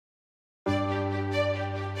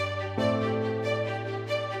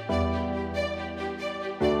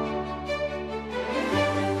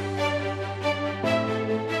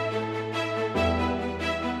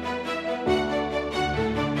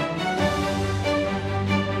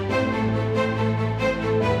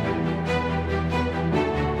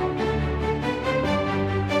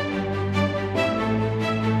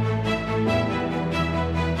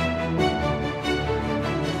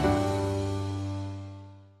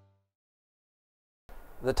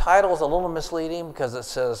The title is a little misleading because it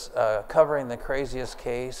says covering the craziest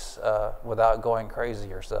case without going crazy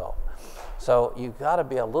yourself. So you've got to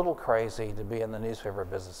be a little crazy to be in the newspaper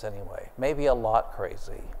business anyway, maybe a lot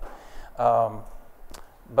crazy.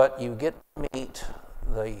 But you get to meet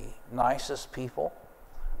the nicest people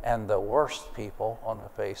and the worst people on the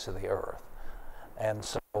face of the earth. And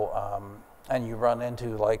so, and you run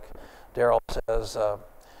into, like Daryl says,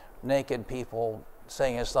 naked people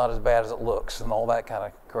saying it's not as bad as it looks and all that kind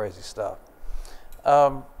of crazy stuff.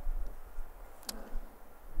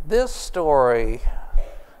 This story,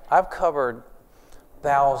 I've covered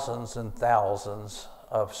thousands and thousands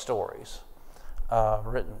of stories,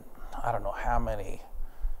 written, I don't know how many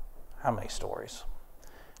stories.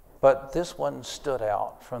 But this one stood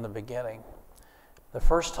out from the beginning. The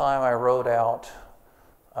first time I wrote out,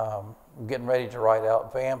 getting ready to write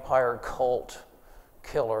out vampire cult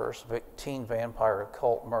killers, teen vampire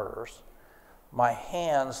cult murders, my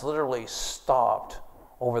hands literally stopped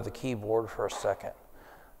over the keyboard for a second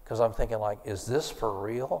because I'm thinking, like, is this for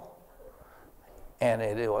real? And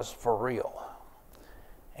it was for real.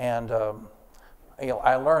 And you know,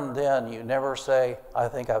 I learned then you never say, I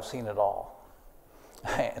think I've seen it all,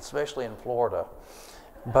 especially in Florida.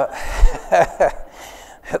 But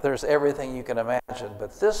there's everything you can imagine.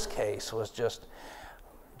 But this case was just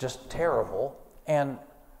terrible and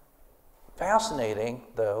fascinating,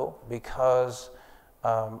 though, because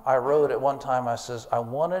I wrote at one time, I says, I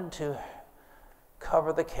wanted to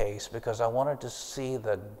cover the case because I wanted to see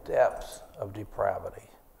the depth of depravity.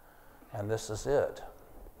 And this is it.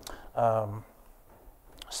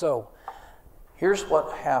 So here's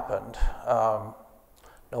what happened.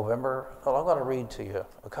 November, well, I'm going to read to you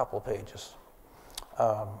a couple of pages.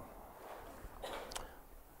 It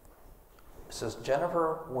says,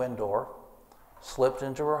 Jennifer Windor slipped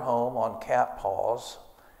into her home on cat paws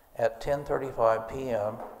at 10:35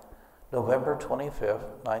 p.m., November 25th,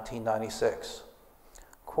 1996.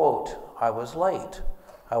 Quote, I was late.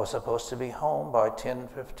 I was supposed to be home by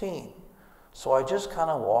 10:15. So I just kind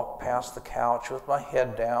of walked past the couch with my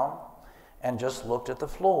head down and just looked at the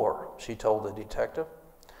floor, she told the detective.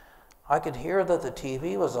 I could hear that the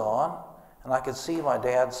TV was on, and I could see my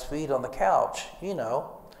dad's feet on the couch, you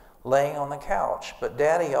know, laying on the couch. But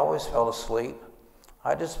Daddy always fell asleep.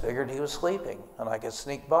 I just figured he was sleeping, and I could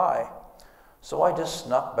sneak by. So I just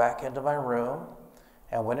snuck back into my room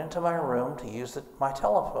and went into my room to use my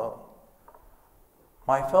telephone.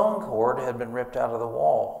 My phone cord had been ripped out of the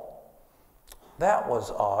wall. That was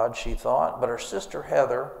odd, she thought, but her sister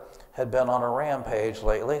Heather had been on a rampage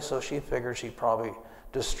lately, so she figured she probably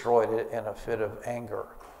destroyed it in a fit of anger.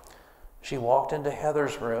 She walked into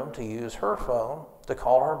Heather's room to use her phone to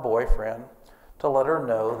call her boyfriend to let her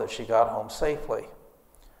know that she got home safely.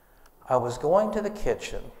 I was going to the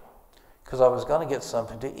kitchen because I was going to get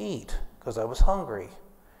something to eat because I was hungry,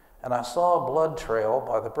 and I saw a blood trail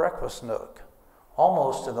by the breakfast nook,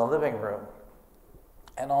 almost in the living room,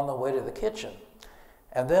 and on the way to the kitchen.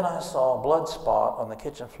 And then I saw a blood spot on the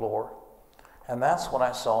kitchen floor, and that's when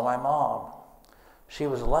I saw my mom. She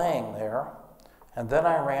was laying there, and then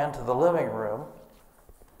I ran to the living room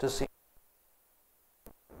to see.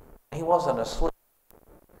 He wasn't asleep.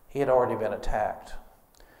 He had already been attacked.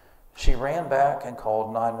 She ran back and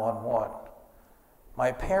called 911.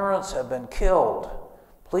 My parents have been killed.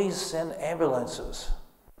 Please send ambulances.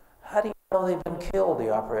 How do you know they've been killed? The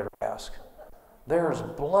operator asked. There's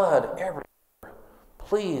blood everywhere.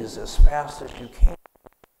 Please, as fast as you can.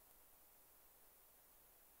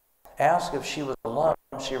 Asked if she was alone,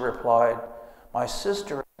 she replied, my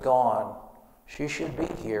sister is gone. She should be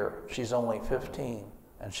here. She's only 15,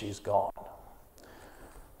 and she's gone.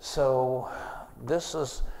 So this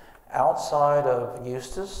is outside of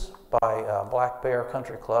Eustis by Black Bear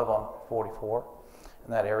Country Club on 44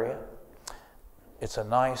 in that area. It's a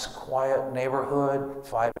nice, quiet neighborhood,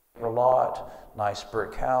 5-acre lot, nice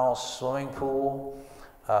brick house, swimming pool,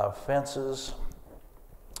 fences.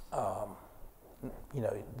 You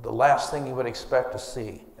know, the last thing you would expect to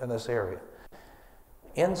see in this area.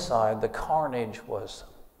 Inside, the carnage was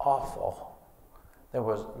awful. There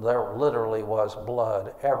literally was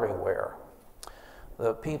blood everywhere.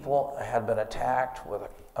 The people had been attacked with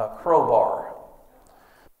a crowbar,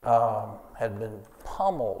 had been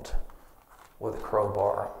pummeled with a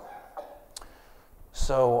crowbar.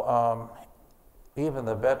 So even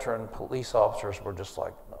the veteran police officers were just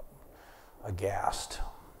like aghast.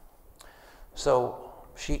 So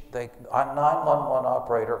a 911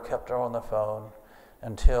 operator kept her on the phone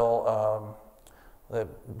until the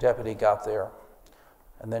deputy got there.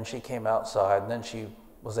 And then she came outside, and then she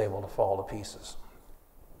was able to fall to pieces.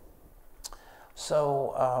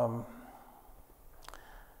 So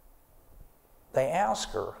they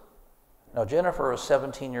ask her, now Jennifer is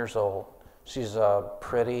 17 years old. She's a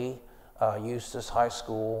pretty Eustis High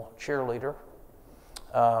School cheerleader,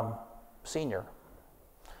 senior.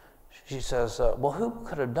 She says, well, who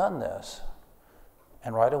could have done this?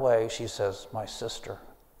 And right away she says, my sister,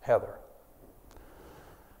 Heather.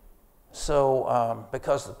 So,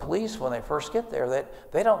 because the police, when they first get there,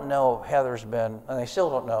 they don't know if Heather's been, and they still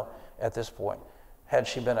don't know at this point, had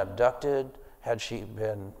she been abducted? Had she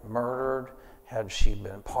been murdered? Had she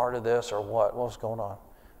been part of this or what? What was going on?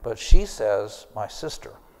 But she says, my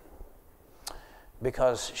sister,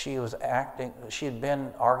 because she had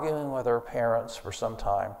been arguing with her parents for some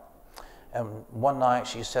time. And one night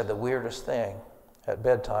she said the weirdest thing at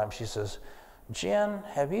bedtime. She says, Jen,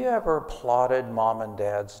 have you ever plotted Mom and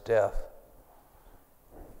Dad's death?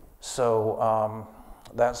 So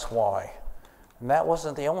that's why. And that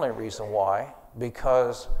wasn't the only reason why,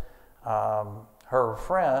 because her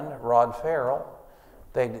friend, Rod Farrell,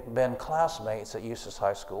 they'd been classmates at Eustis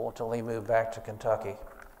High School until he moved back to Kentucky.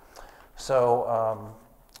 So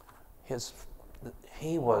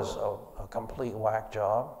he was a complete whack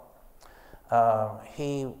job.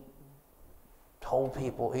 He told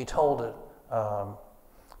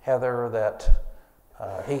Heather that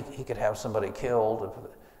he could have somebody killed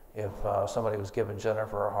if somebody was giving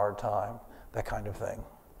Jennifer a hard time, that kind of thing.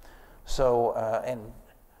 So, and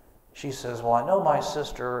she says, well, I know my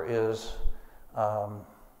sister is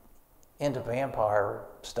into vampire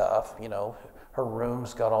stuff, you know. Her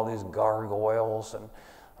room's got all these gargoyles and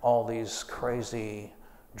all these crazy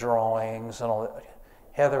drawings and all that.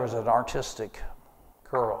 Heather was an artistic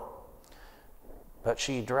girl, but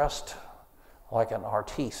she dressed like an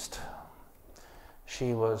artiste.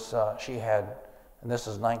 She had, and this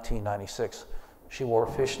is 1996, she wore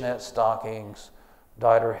fishnet stockings,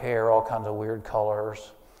 dyed her hair all kinds of weird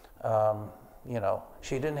colors. You know,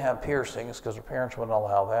 she didn't have piercings because her parents wouldn't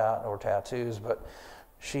allow that, or tattoos, but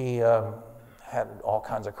she had all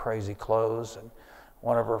kinds of crazy clothes, and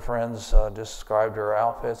one of her friends described her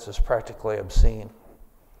outfits as practically obscene.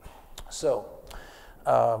 So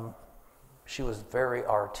she was very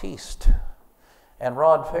artiste. And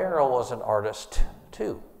Rod Farrell was an artist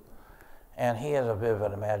too, and he had a bit of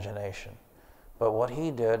an imagination. But what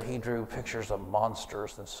he did, he drew pictures of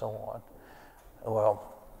monsters and so on. Well,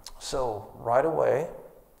 so right away,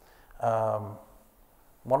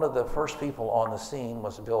 one of the first people on the scene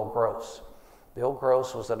was Bill Gross. Bill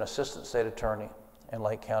Gross was an assistant state attorney in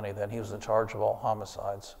Lake County then. He was in charge of all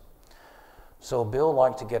homicides. So Bill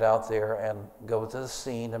liked to get out there and go to the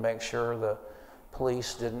scene to make sure the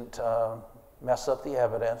police didn't mess up the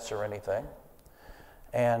evidence or anything.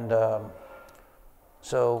 And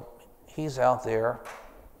so he's out there,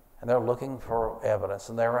 and they're looking for evidence,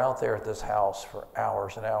 and they're out there at this house for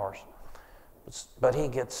hours and hours. But he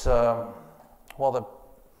gets, while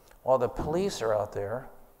the police are out there,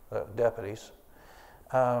 the deputies,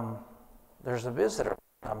 there's a visitor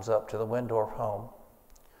who comes up to the Windorf home,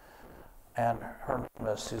 and her name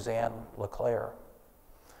is Suzanne LeClaire.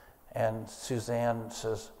 And Suzanne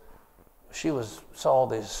says, saw all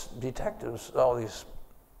these detectives, all these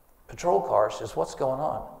patrol cars, says, what's going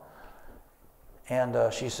on?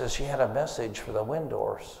 And she says she had a message for the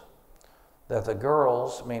Windorfs that the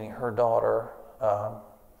girls, meaning her daughter,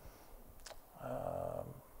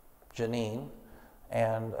 Janine,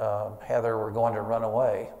 and Heather were going to run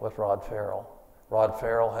away with Rod Farrell. Rod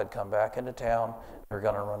Farrell had come back into town. They were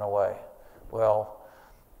going to run away. Well,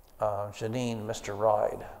 Janine missed her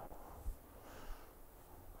ride.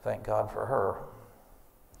 Thank God for her.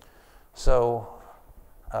 So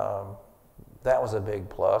that was a big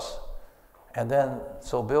plus. And then,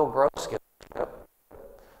 so Bill Gross gets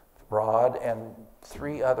Rod and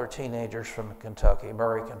 3 other teenagers from Kentucky,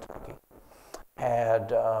 Murray, Kentucky,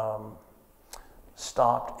 had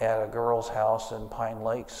stopped at a girl's house in Pine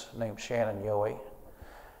Lakes named Shannon Yohe.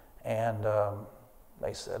 And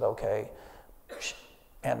they said, okay.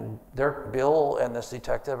 And Bill and this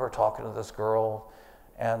detective are talking to this girl,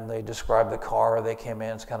 and they describe the car they came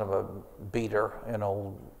in. It's kind of a beater, an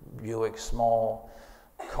old Buick, small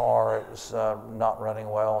car. It was not running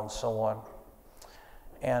well and so on.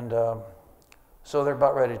 And so they're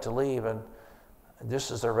about ready to leave, and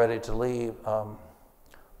just as they're ready to leave,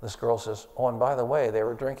 this girl says, oh, and by the way, they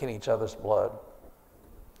were drinking each other's blood.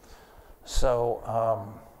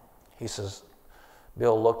 So he says,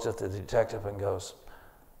 Bill looks at the detective and goes,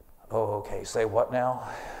 oh, okay, say what now?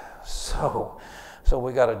 So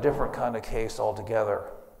we got a different kind of case altogether.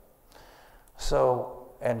 So,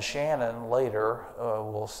 and Shannon later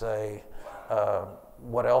will say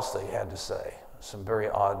what else they had to say, some very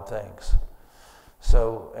odd things.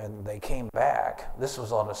 So, and they came back. This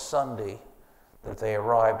was on a Sunday. that they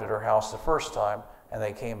arrived at her house the first time, and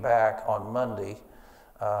they came back on Monday,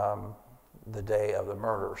 the day of the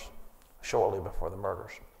murders, shortly before the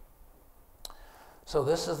murders. So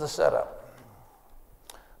this is the setup.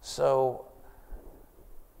 So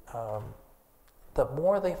the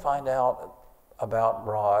more they find out about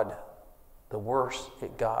Rod, the worse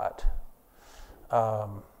it got.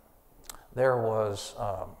 There was,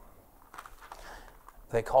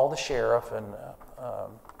 they called the sheriff in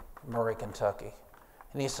Murray, Kentucky,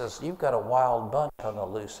 and he says, "You've got a wild bunch on the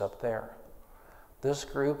loose up there." This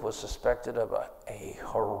group was suspected of a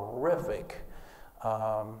horrific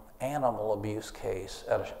animal abuse case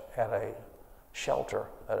at a shelter,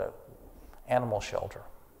 at an animal shelter,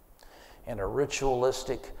 and a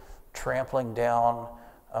ritualistic trampling down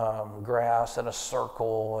grass in a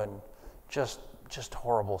circle, and just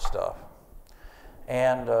horrible stuff.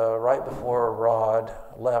 And right before Rod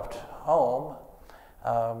left home,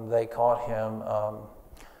 they caught him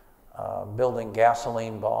building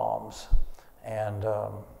gasoline bombs and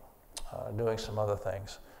doing some other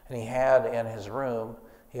things. And he had in his room,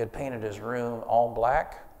 he had painted his room all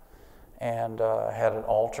black and had an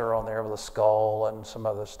altar on there with a skull and some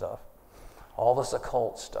other stuff. All this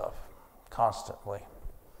occult stuff, constantly.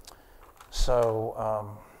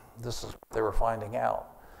 So this is what they were finding out.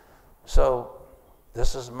 So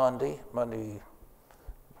this is Monday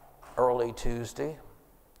early Tuesday.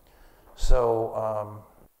 So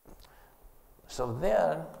so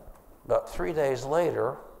then, about 3 days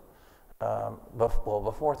later,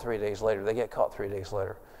 before 3 days later, they get caught 3 days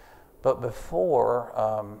later. But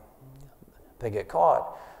before they get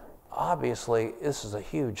caught, obviously this is a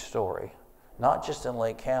huge story, not just in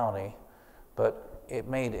Lake County, but it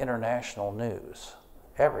made international news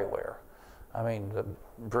everywhere. I mean, the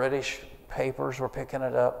British papers were picking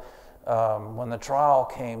it up. When the trial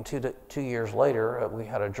came 2 years later, we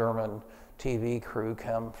had a German TV crew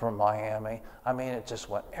come from Miami. I mean, it just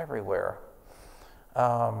went everywhere.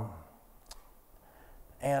 And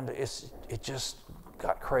it just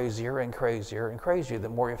got crazier and crazier and crazier the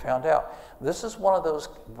more you found out. This is one of those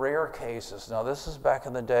rare cases. Now, this is back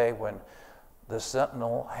in the day when the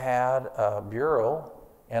Sentinel had a bureau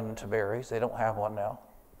in Tiberias. They don't have one now.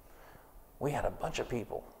 We had a bunch of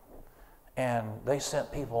people, and they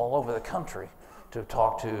sent people all over the country to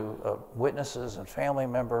talk to witnesses and family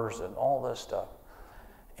members and all this stuff.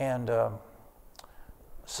 And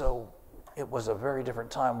so it was a very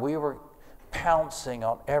different time. We were pouncing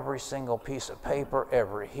on every single piece of paper,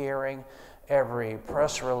 every hearing, every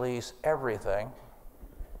press release, everything.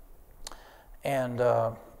 And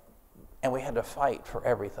we had to fight for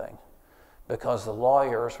everything because the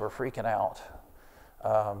lawyers were freaking out.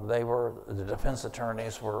 The defense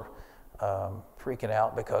attorneys were freaking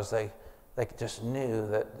out because they just knew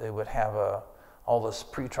that they would have all this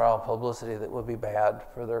pretrial publicity that would be bad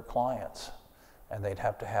for their clients, and they'd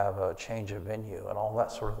have to have a change of venue and all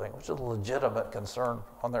that sort of thing, which is a legitimate concern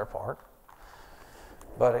on their part.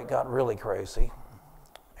 But it got really crazy.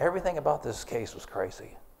 Everything about this case was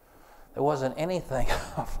crazy. There wasn't anything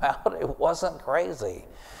about it wasn't crazy.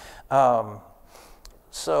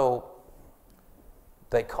 So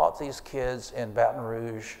they caught these kids in Baton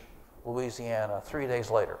Rouge, Louisiana, 3 days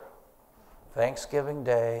later. Thanksgiving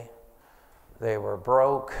Day. They were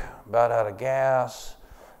broke, about out of gas,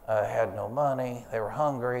 had no money, they were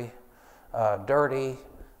hungry, dirty.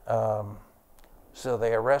 So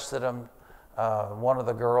they arrested them. One of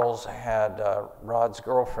the girls had, Rod's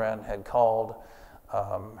girlfriend had called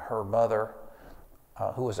her mother,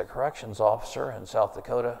 who was a corrections officer in South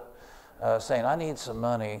Dakota, saying, "I need some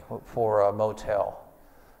money for a motel."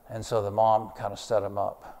 And so the mom kind of set them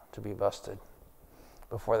up to be busted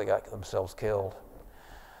before they got themselves killed.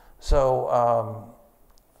 So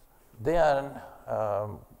then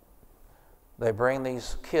they bring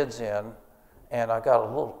these kids in, and I got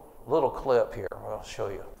a little clip here. I'll show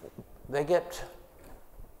you. They get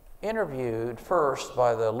interviewed first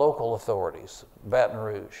by the local authorities, Baton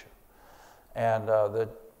Rouge. And the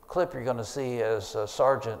clip you're going to see is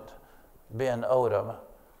Sergeant Ben Odom,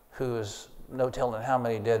 who's no telling how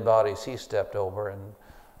many dead bodies he stepped over in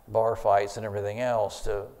bar fights and everything else.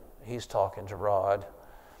 He's talking to Rod.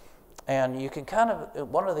 And you can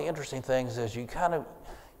one of the interesting things is you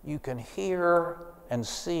can hear and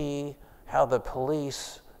see how the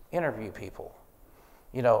police interview people.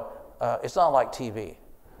 You know, it's not like TV.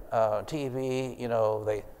 TV, you know,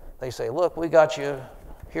 they say, "Look, we got you.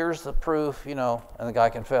 Here's the proof," you know, and the guy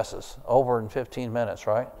confesses over in 15 minutes,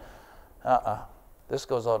 right? This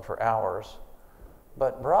goes on for hours.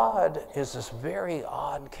 But Rod is this very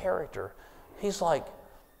odd character. He's like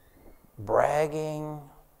bragging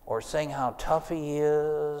or saying how tough he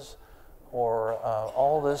is or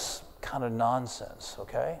all this kind of nonsense,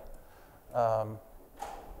 okay?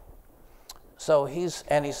 So he's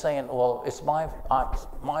saying, well, it's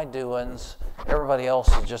my doings. Everybody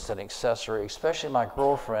else is just an accessory, especially my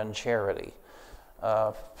girlfriend, Charity,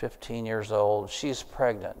 15 years old. She's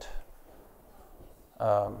pregnant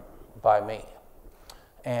by me.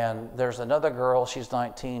 And there's another girl, she's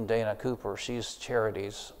 19, Dana Cooper. She's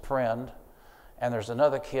Charity's friend. And there's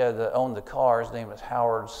another kid that owned the car. His name is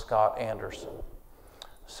Howard Scott Anderson,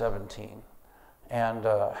 17. And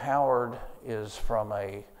Howard is from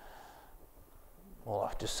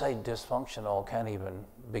to say dysfunctional, can't even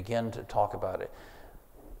begin to talk about it.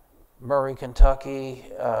 Murray, Kentucky,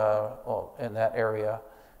 in that area,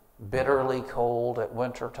 bitterly cold at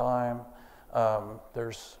wintertime.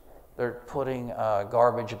 They're putting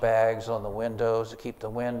garbage bags on the windows to keep the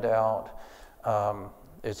wind out.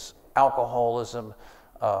 It's alcoholism,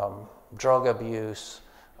 drug abuse,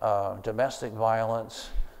 domestic violence,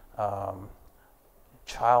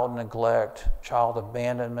 child neglect, child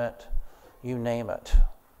abandonment, you name it.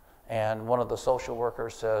 And one of the social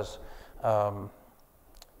workers says,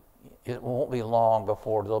 it won't be long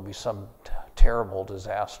before there'll be some terrible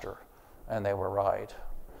disaster. And they were right.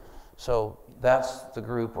 So that's the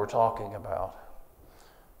group we're talking about.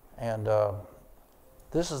 And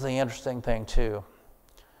this is the interesting thing too.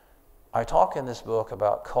 I talk in this book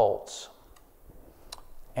about cults.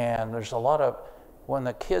 And there's a lot of, when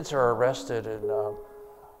the kids are arrested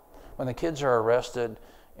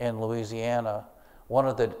in Louisiana, one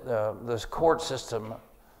of the court system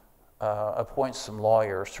appoints some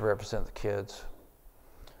lawyers to represent the kids.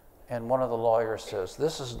 And one of the lawyers says,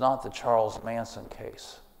 this is not the Charles Manson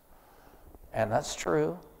case. And that's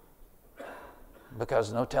true,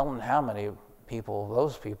 because no telling how many people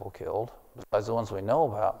those people killed, besides the ones we know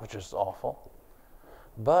about, which is awful.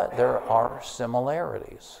 But there are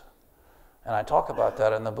similarities. And I talk about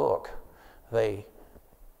that in the book.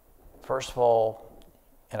 First of all,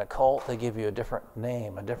 in a cult, they give you a different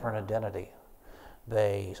name, a different identity.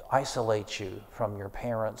 They isolate you from your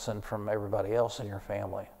parents and from everybody else in your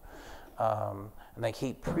family. And they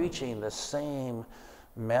keep preaching the same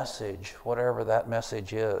message, whatever that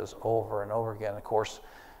message is, over and over again. Of course,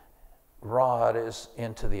 Rod is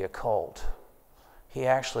into the occult. He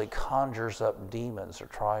actually conjures up demons, or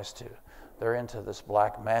tries to. They're into this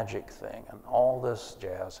black magic thing and all this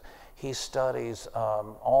jazz. He studies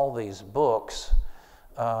all these books,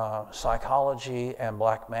 psychology and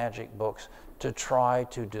black magic books, to try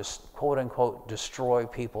to quote unquote destroy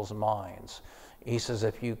people's minds. He says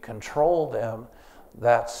if you control them,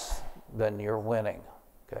 then you're winning.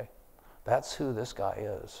 Okay, that's who this guy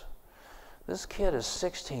is. This kid is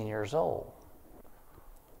 16 years old.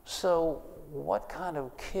 So what kind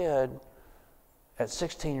of kid at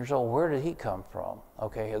 16 years old, where did he come from?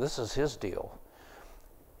 Okay, this is his deal.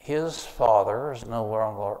 His father is no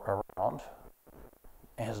longer around.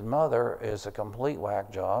 His mother is a complete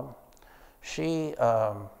whack job. She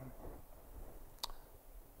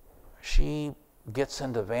gets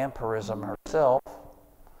into vampirism herself.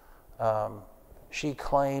 She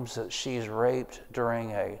claims that she's raped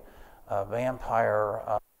during a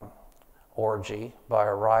vampire orgy by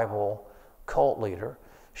a rival cult leader.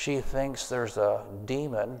 She thinks there's a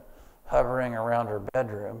demon hovering around her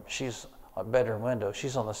bedroom. She's a bedroom window.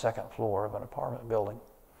 She's on the second floor of an apartment building.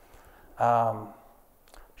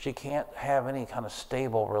 She can't have any kind of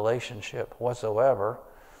stable relationship whatsoever.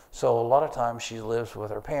 So a lot of times she lives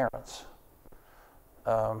with her parents.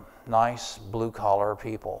 Nice blue-collar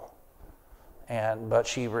people. But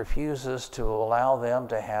she refuses to allow them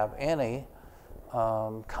to have any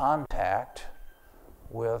contact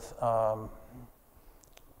with, or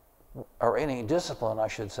any discipline, I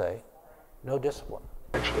should say. No discipline.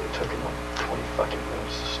 Actually, it took him like 20 fucking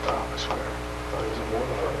minutes to stop, I swear. I thought he was in war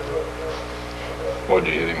with her. What'd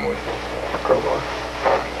you hit him with? A crowbar.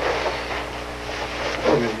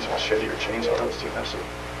 I'm gonna use machete or chainsaw. That was too messy.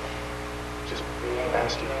 Just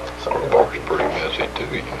nasty. Sorry. Crowbar's pretty messy too,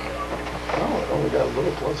 you know. No, it only got a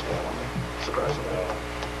little blood spot on me. Surprisingly.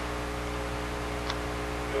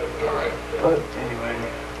 Alright. But anyway,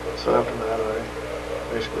 so after that, I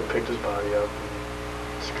basically picked his body up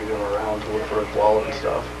and scooted him around to look for his wallet and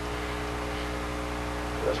stuff.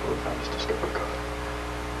 That's where we found his Discovery card.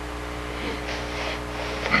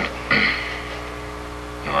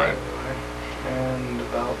 Alright. And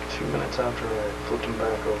about 2 minutes after I flipped him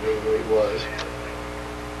back over the way he was,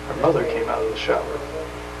 her mother came out of the shower.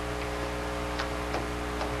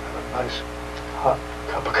 Had a nice hot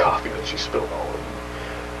cup of coffee that she spilled all over me.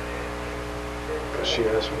 Because she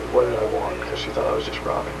asked me what did I want, because she thought I was just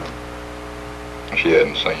robbing them. She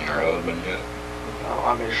hadn't seen her husband yet? No. No,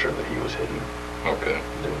 I made sure that he was hidden. Okay.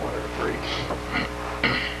 Didn't want her to freak.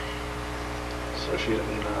 So she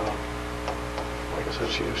didn't know. Like I said,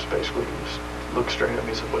 she just basically just looked straight at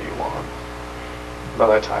me and said, "What do you want?" By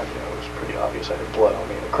that time, you know, it was pretty obvious I had blood on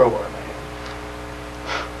me and a crowbar in my hand.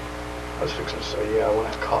 I was fixing to say, "Yeah, I want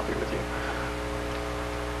to have coffee with you."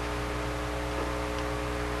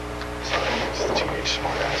 Sorry, it's the teenage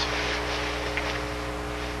smartass.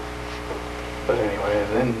 But anyway, and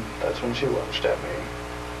then that's when she lunged at me.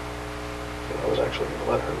 I was actually going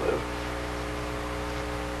to let her live.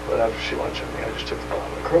 But after she lunged at me, I just took the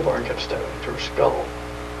bottom of the crowbar and kept stabbing into her skull.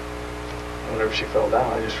 And whenever she fell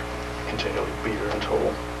down, I just continually beat her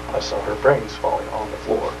until I saw her brains falling on the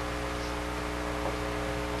floor.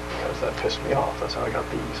 Because that pissed me off. That's how I got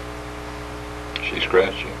these. She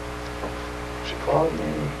scratched you? She clawed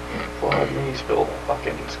me, spilled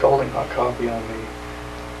fucking scalding hot coffee on me.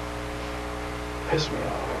 Pissed me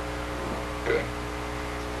off. Okay.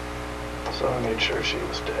 So I made sure she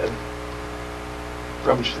was dead.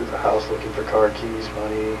 Rummaged through the house looking for car keys,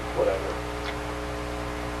 money, whatever.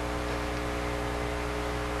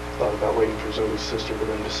 Thought about waiting for Zoe's sister, but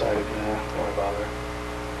then decided, nah, why bother?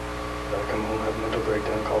 Gotta come home, have a mental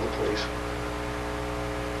breakdown, call the police.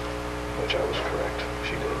 Which I was correct.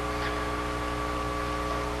 She did.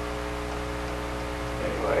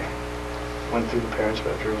 Anyway, went through the parents'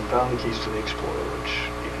 bedroom, found the keys to the Explorer, which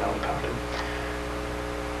even now impounded.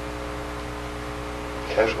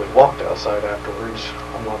 Casually walked outside afterwards,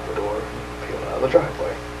 unlocked the door, and peeled out of the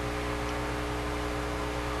driveway.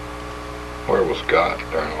 Where was Scott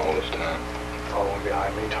during all this time? Following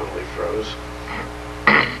behind me, totally froze.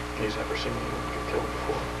 He's never seen anyone get killed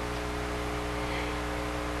before.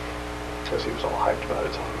 Because he was all hyped about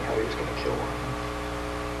it, telling me how he was going to kill one.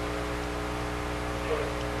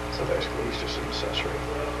 So basically, he's just an accessory.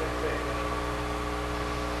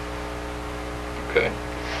 Okay.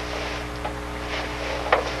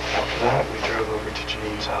 After that, we drove over to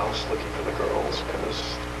Janine's house looking for the girls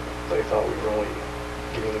because they thought we were only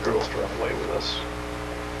getting the girls to run away with us,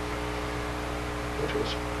 which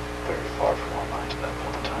was very far from our minds at that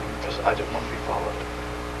point in time because I didn't want to be followed.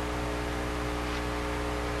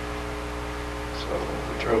 So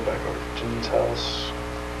we drove back over to Janine's house.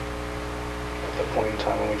 At that point in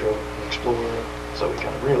time when we drove an Explorer, so we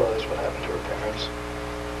kind of realized what happened to her parents.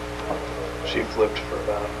 She flipped for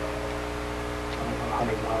about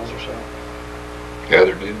 100 miles or so.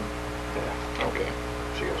 Heather did? Yeah. Okay.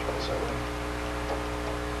 She goes by 70.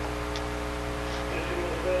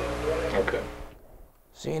 Okay.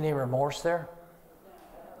 See any remorse there?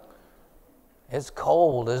 It's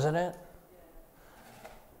cold, isn't it?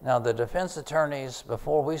 Now, the defense attorneys,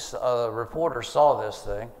 before reporters saw this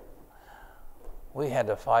thing, we had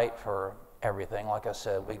to fight for everything. Like I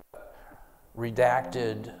said, we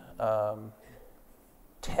redacted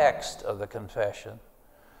text of the confession.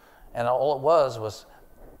 And all it was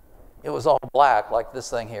it was all black, like this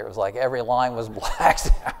thing here. It was like every line was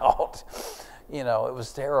blacked out. You know, it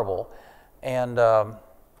was terrible. And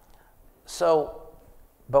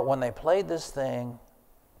but when they played this thing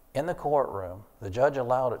in the courtroom, the judge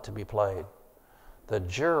allowed it to be played. The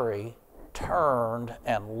jury turned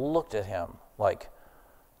and looked at him like,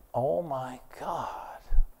 oh my God,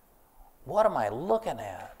 what am I looking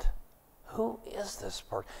at? Who is this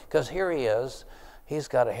person? Because here he is. He's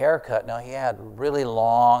got a haircut. Now, he had really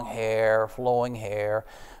long hair, flowing hair.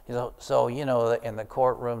 You know, so, you know, in the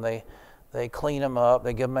courtroom, they clean him up.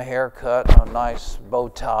 They give him a haircut, a nice bow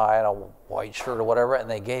tie, and a white shirt or whatever, and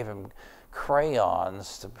they gave him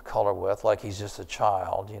crayons to color with, like he's just a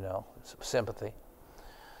child, you know, sympathy.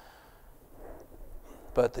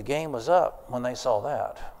 But the game was up when they saw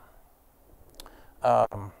that.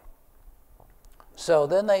 So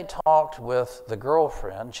then they talked with the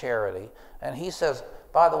girlfriend, Charity, and he says,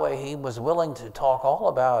 by the way, he was willing to talk all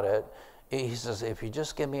about it. He says, if you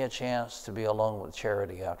just give me a chance to be alone with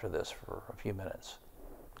Charity after this for a few minutes.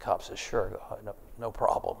 Cop says, sure, no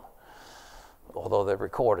problem. Although they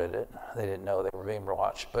recorded it, they didn't know they were being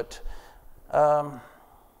watched. But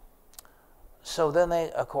so then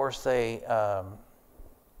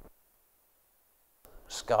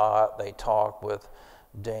Scott, they talked with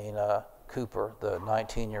Dana Cooper, the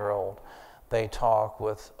 19-year-old. They talked.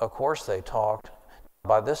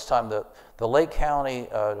 By this time, the Lake County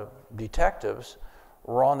detectives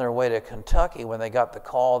were on their way to Kentucky when they got the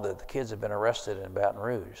call that the kids had been arrested in Baton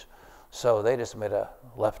Rouge. So they just made a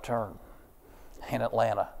left turn in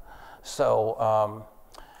Atlanta. So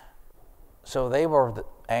they were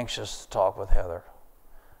anxious to talk with Heather.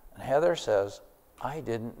 And Heather says, I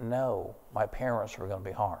didn't know my parents were going to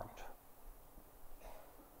be harmed.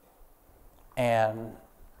 And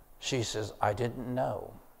She says, I didn't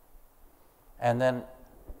know. And then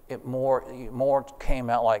more came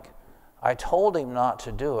out like, I told him not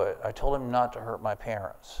to do it. I told him not to hurt my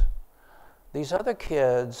parents. These other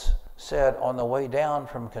kids said on the way down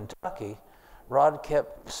from Kentucky, Rod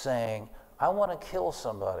kept saying, I want to kill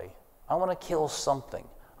somebody. I want to kill something.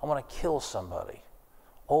 I want to kill somebody,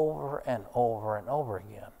 over and over and over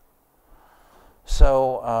again.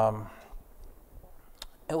 So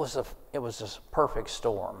it was this perfect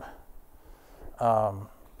storm.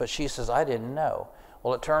 But she says, I didn't know.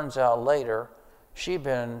 Well, it turns out later, she'd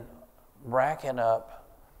been racking up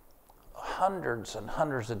hundreds and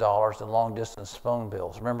hundreds of dollars in long-distance phone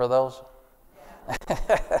bills. Remember those?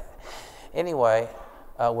 Anyway,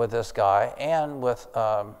 with this guy and with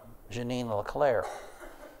Janine LeClaire.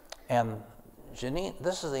 And Janine,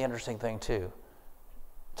 this is the interesting thing too.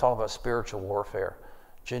 Talk about spiritual warfare.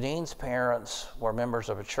 Janine's parents were members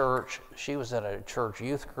of a church. She was in a church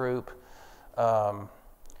youth group.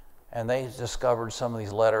 And they discovered some of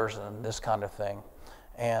these letters and this kind of thing.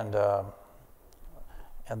 And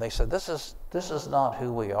they said, this is not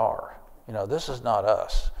who we are. You know, this is not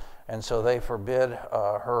us. And so they forbid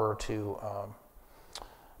her to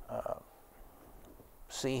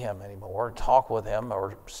see him anymore, talk with him,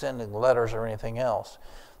 or sending letters or anything else.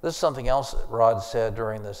 This is something else that Rod said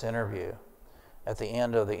during this interview. At the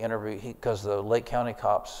end of the interview, because the Lake County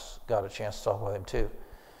cops got a chance to talk with him too.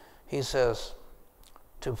 He says,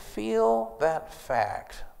 to feel that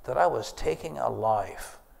fact that I was taking a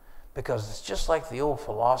life, because it's just like the old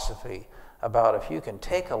philosophy about if you can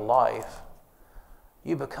take a life,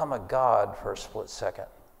 you become a god for a split second.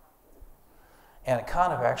 And it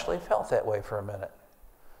kind of actually felt that way for a minute.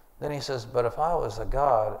 Then he says, but if I was a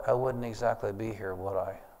god, I wouldn't exactly be here, would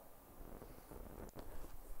I?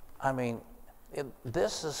 I mean,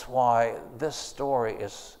 this is why this story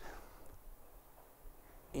is,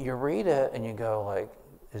 you read it and you go like,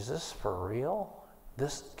 is this for real?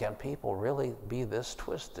 Can people really be this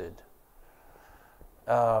twisted?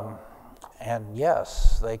 And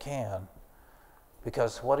yes, they can.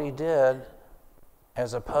 Because what he did,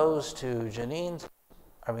 as opposed to Janine's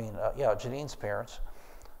parents,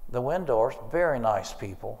 the Windors, very nice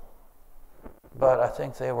people, but I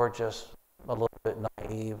think they were just a little bit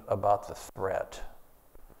naive about the threat.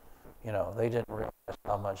 You know, they didn't realize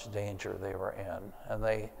how much danger they were in, and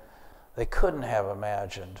they couldn't have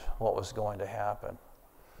imagined what was going to happen.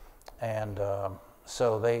 And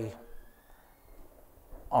so they,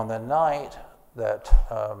 on the night that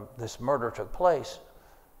this murder took place,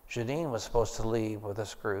 Janine was supposed to leave with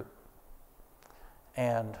this group.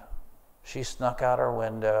 And she snuck out her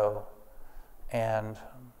window, and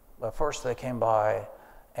first they came by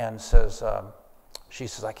and she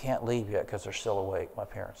says, I can't leave yet because they're still awake, my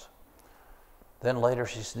parents. Then later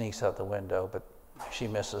she sneaks out the window, but she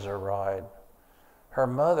misses her ride. Her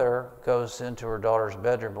mother goes into her daughter's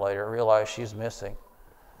bedroom later, realizes she's missing,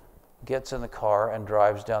 gets in the car and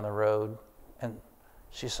drives down the road, and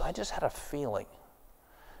she says, I just had a feeling.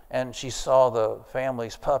 And she saw the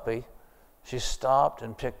family's puppy. She stopped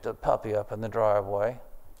and picked the puppy up in the driveway,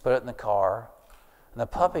 put it in the car, and the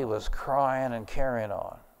puppy was crying and carrying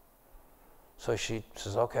on. So she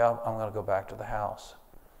says, okay, I'm going to go back to the house.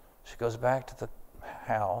 She goes back to the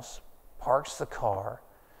house, parks the car,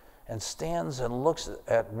 and stands and looks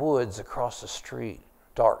at woods across the street,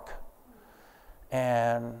 dark.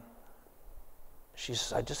 And she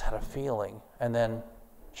says, I just had a feeling. And then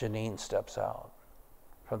Janine steps out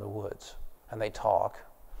from the woods, and they talk.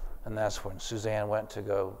 And that's when Suzanne went to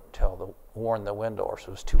go warn the Windors. It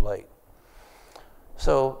was too late.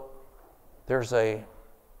 So there's a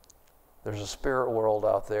spirit world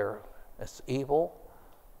out there. It's evil,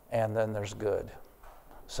 and then there's good.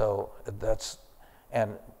 So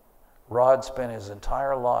and Rod spent his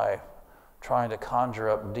entire life trying to conjure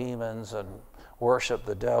up demons and worship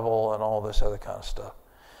the devil and all this other kind of stuff.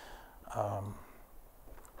 All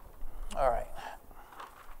right.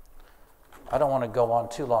 I don't want to go on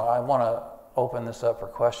too long. I want to open this up for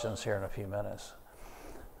questions here in a few minutes.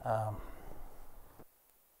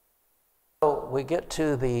 So we get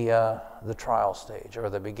to the trial stage, or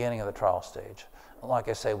the beginning of the trial stage. Like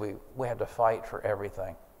I say, we had to fight for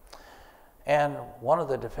everything. And one of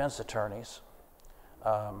the defense attorneys,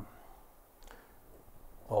 well,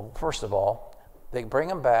 first of all, they bring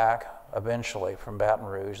him back eventually from Baton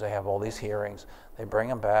Rouge. They have all these hearings. They bring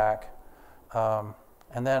him back. And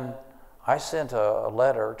then I sent a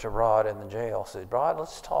letter to Rod in the jail, said, Rod,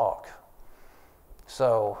 let's talk.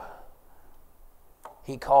 So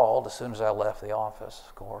he called as soon as I left the office,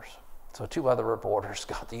 of course. So 2 other reporters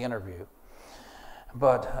got the interview.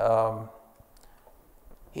 But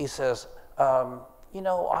he says, you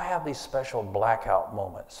know, I have these special blackout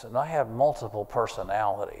moments, and I have multiple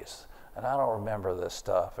personalities, and I don't remember this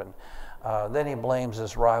stuff. And then he blames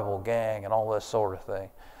his rival gang and all this sort of thing.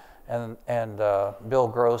 And Bill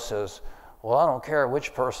Gross says, well, I don't care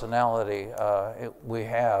which personality we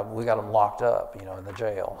have, we got them locked up, you know, in the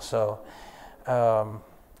jail. So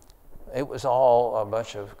it was all a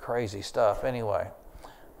bunch of crazy stuff anyway,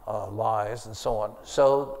 lies and so on.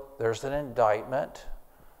 So there's an indictment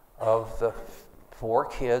of the 4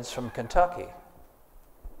 kids from Kentucky,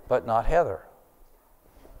 but not Heather.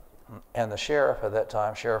 And the sheriff at that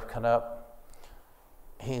time, Sheriff Knupp,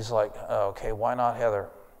 he's like, okay, why not Heather?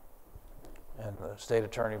 And the state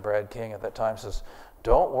attorney, Brad King, at that time says,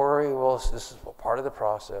 don't worry, well, this is part of the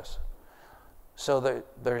process. So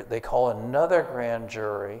they call another grand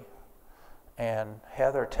jury, and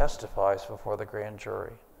Heather testifies before the grand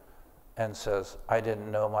jury and says, I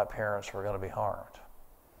didn't know my parents were going to be harmed.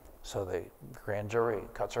 So the grand jury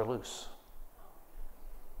cuts her loose.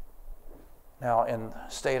 Now, in the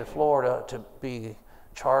state of Florida, to be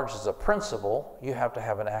charged as a principal, you have to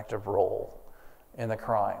have an active role in the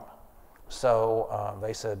crime. So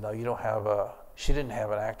they said, no, you don't have she didn't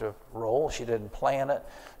have an active role. She didn't plan it.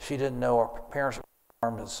 She didn't know her parents were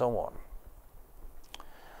harmed and so on.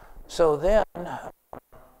 So then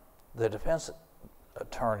the defense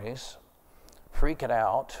attorneys freaking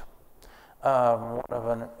out.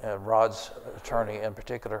 One of Rod's attorney in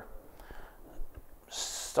particular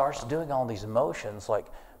starts doing all these motions like,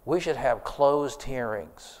 we should have closed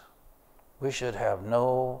hearings. We should have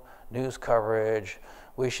no news coverage.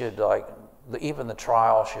 We should, like, even the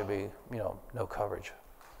trial should be, you know, no coverage.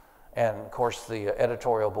 And of course the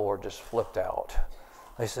editorial board just flipped out.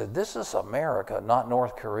 They said, this is America, not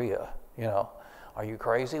North Korea. You know, are you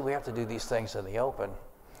crazy? We have to do these things in the open.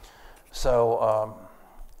 So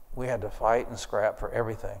we had to fight and scrap for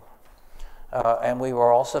everything. And we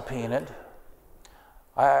were all subpoenaed.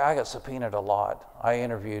 I got subpoenaed a lot. I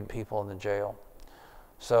interviewed people in the jail.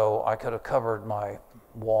 So I could have covered my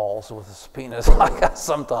walls with the subpoenas I got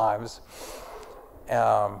sometimes.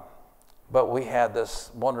 But we had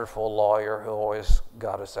this wonderful lawyer who always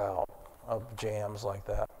got us out of jams like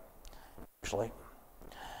that, usually.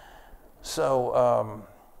 So,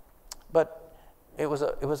 but it was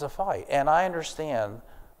a fight. And I understand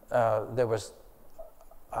there was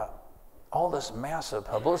all this massive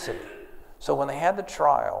publicity. So when they had the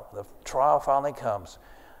trial finally comes,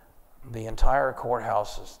 the entire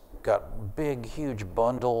courthouse has got big, huge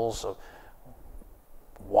bundles of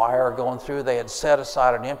wire going through. They had set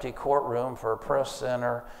aside an empty courtroom for a press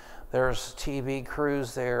center. There's TV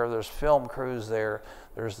crews there. There's film crews there.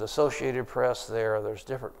 There's the Associated Press there. There's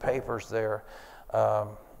different papers there.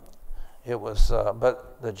 It was,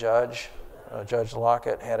 but the judge, Judge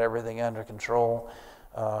Lockett, had everything under control.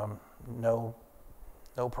 No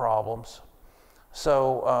problems.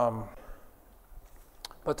 So,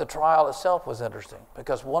 but the trial itself was interesting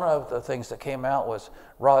because one of the things that came out was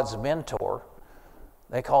Rod's mentor.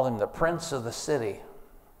 They called him the Prince of the City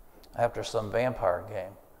after some vampire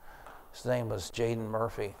game. His name was Jaden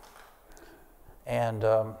Murphy. And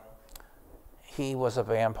he was a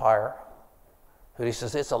vampire. But he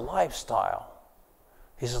says, it's a lifestyle.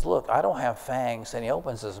 He says, look, I don't have fangs. And he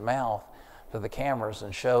opens his mouth to the cameras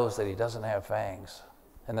and shows that he doesn't have fangs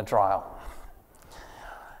in the trial.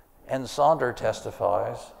 And Sonder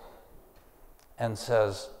testifies and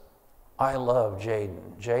says, I love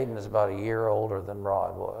Jaden. Jaden is about a year older than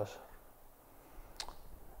Rod was.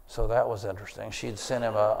 So that was interesting. She'd sent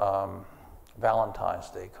him a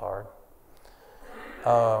Valentine's Day card.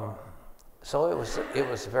 So it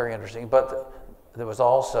was very interesting. But there was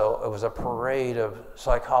also, it was a parade of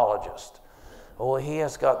psychologists. Well, he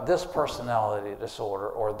has got this personality disorder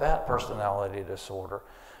or that personality disorder.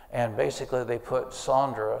 And basically they put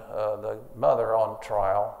Sandra, the mother, on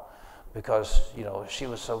trial because, you know, she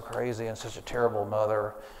was so crazy and such a terrible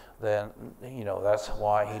mother. Then, you know, that's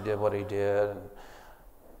why he did what he did. And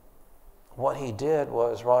what he did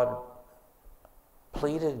was Rod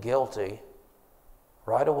pleaded guilty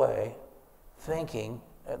right away, thinking,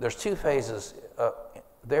 there's 2 phases.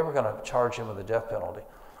 They were going to charge him with the death penalty.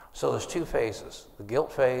 So there's 2 phases, the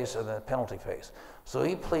guilt phase and the penalty phase. So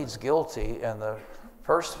he pleads guilty in the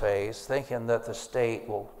first phase, thinking that the state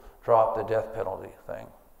will drop the death penalty thing.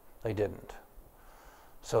 They didn't.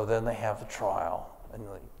 So then they have the trial, and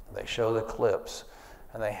they show the clips,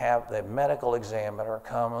 and they have the medical examiner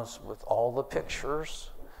comes with all the pictures.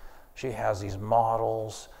 She has these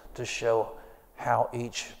models to show how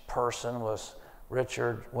each person was.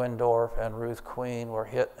 Richard Windorf and Ruth Queen were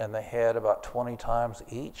hit in the head about 20 times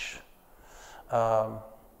each. You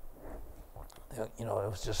know, it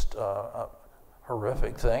was just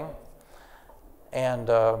horrific thing. And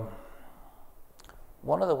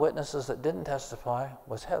one of the witnesses that didn't testify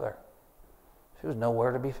was Heather. She was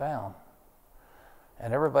nowhere to be found.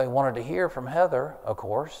 And everybody wanted to hear from Heather, of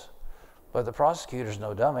course, but the prosecutor's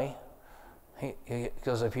no dummy.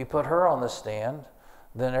 Because if you put her on the stand,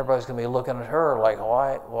 then everybody's going to be looking at her like,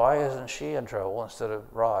 why isn't she in trouble instead of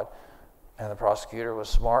Rod? And the prosecutor was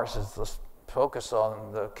smart, says, let's focus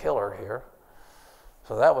on the killer here.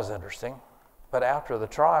 So that was interesting. But after the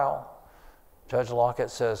trial, Judge Lockett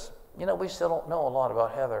says, we still don't know a lot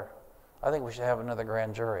about Heather. I think we should have another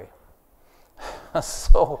grand jury.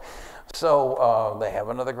 So they have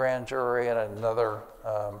another grand jury and another,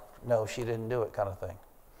 no, she didn't do it kind of thing.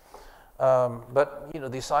 But,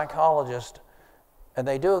 these psychologists, and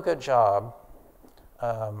they do a good job.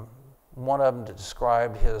 One of them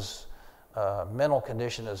described his mental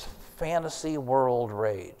condition as fantasy world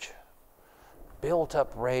rage. Built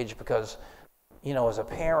up rage because, as a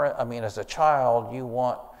parent, as a child, you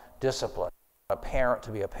want discipline. A parent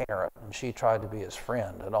to be a parent, and she tried to be his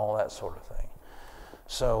friend and all that sort of thing.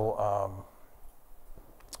 So,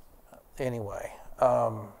 anyway,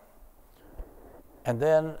 and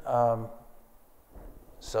then,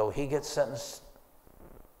 so he gets sentenced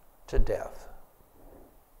to death.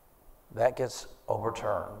 That gets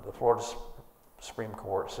overturned. The Florida Supreme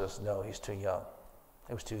Court says, no, he's too young.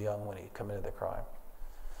 He was too young when he committed the crime.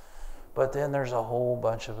 But then there's a whole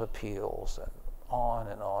bunch of appeals and on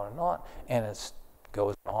and on and on. And it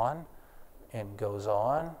goes on and goes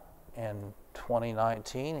on. In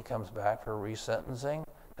 2019, he comes back for resentencing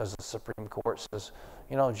because the Supreme Court says,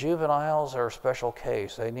 juveniles are a special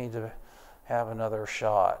case. They need to have another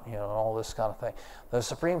shot, all this kind of thing. The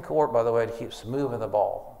Supreme Court, by the way, keeps moving the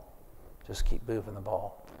ball. Just keep moving the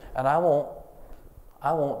ball. And I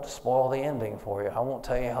won't spoil the ending for you. I won't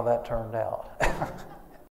tell you how that turned out.